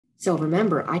So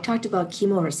remember, I talked about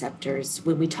chemoreceptors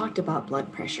when we talked about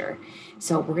blood pressure.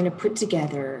 So we're going to put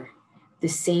together the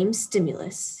same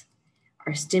stimulus.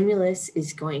 Our stimulus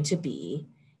is going to be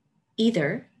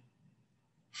either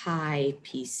high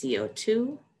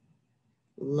PCO2,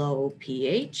 low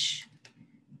pH,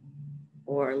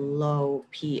 or low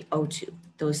PO2.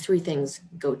 Those three things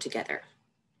go together.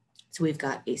 So we've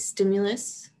got a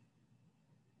stimulus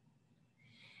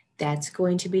that's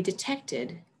going to be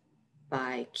detected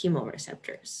by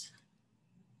chemoreceptors.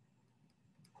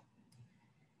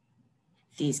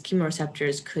 These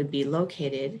chemoreceptors could be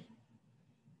located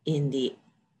in the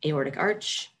aortic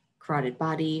arch, carotid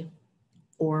body,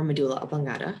 or medulla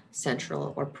oblongata,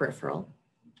 central or peripheral.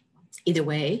 Either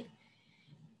way,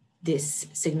 this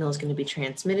signal is going to be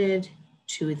transmitted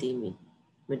to the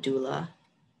medulla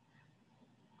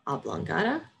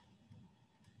oblongata.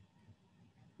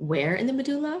 Where in the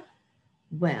medulla?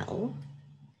 Well,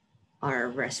 our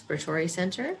respiratory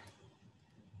center,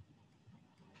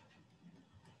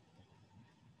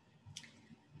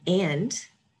 and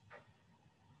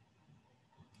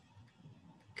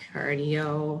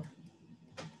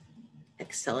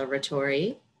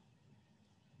cardio-acceleratory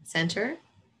center,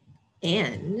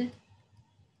 and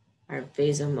our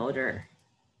vasomotor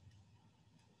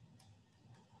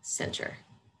center.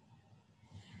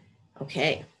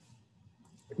 Okay,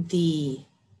 the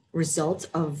result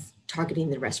of targeting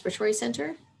the respiratory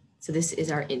center, so this is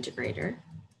our integrator.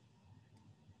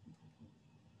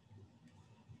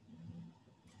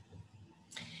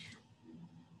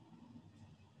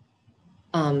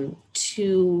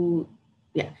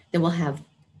 Then we'll have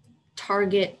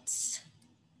targets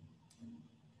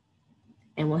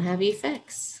and we'll have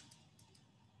effects.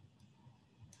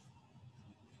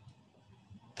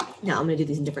 Now I'm going to do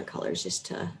these in different colors just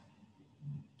to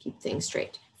keep things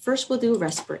straight. First, we'll do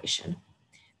respiration.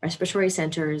 Respiratory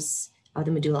centers of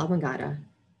the medulla oblongata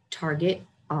target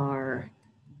our,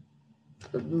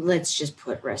 let's just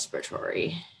put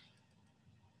respiratory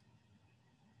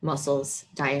muscles,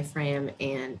 diaphragm,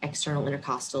 and external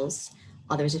intercostals,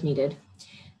 others if needed.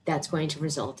 That's going to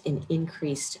result in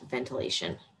increased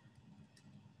ventilation.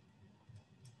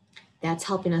 That's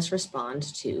helping us respond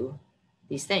to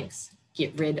these things.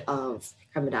 Get rid of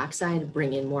carbon dioxide,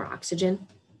 bring in more oxygen.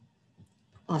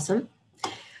 Awesome.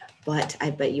 But I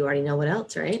bet you already know what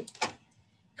else, right?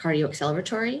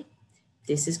 Cardio-acceleratory.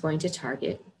 This is going to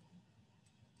target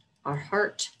our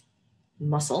heart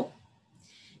muscle.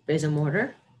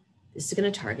 Vasomotor. This is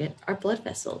going to target our blood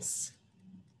vessels,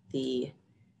 the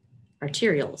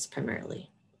arterials primarily.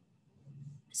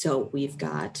 So we've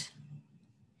got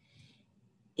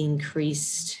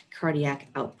increased cardiac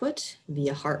output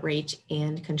via heart rate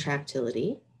and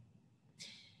contractility.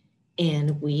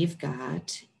 And we've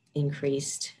got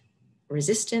increased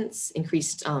resistance,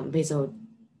 increased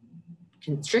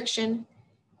vasoconstriction,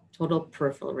 total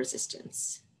peripheral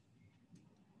resistance.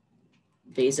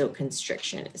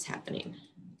 Vasoconstriction is happening.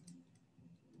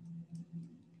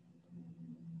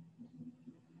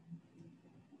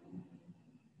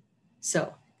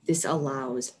 So this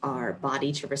allows our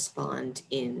body to respond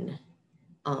in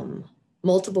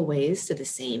multiple ways to the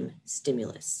same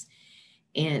stimulus.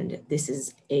 And this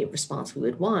is a response we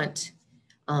would want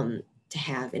to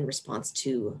have in response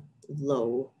to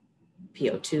low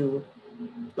PO2,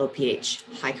 low pH,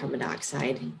 high carbon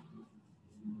dioxide,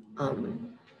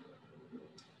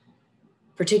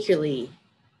 particularly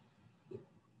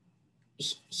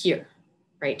here,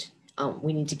 right?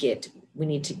 We need to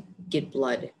get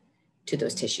blood to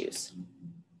those tissues.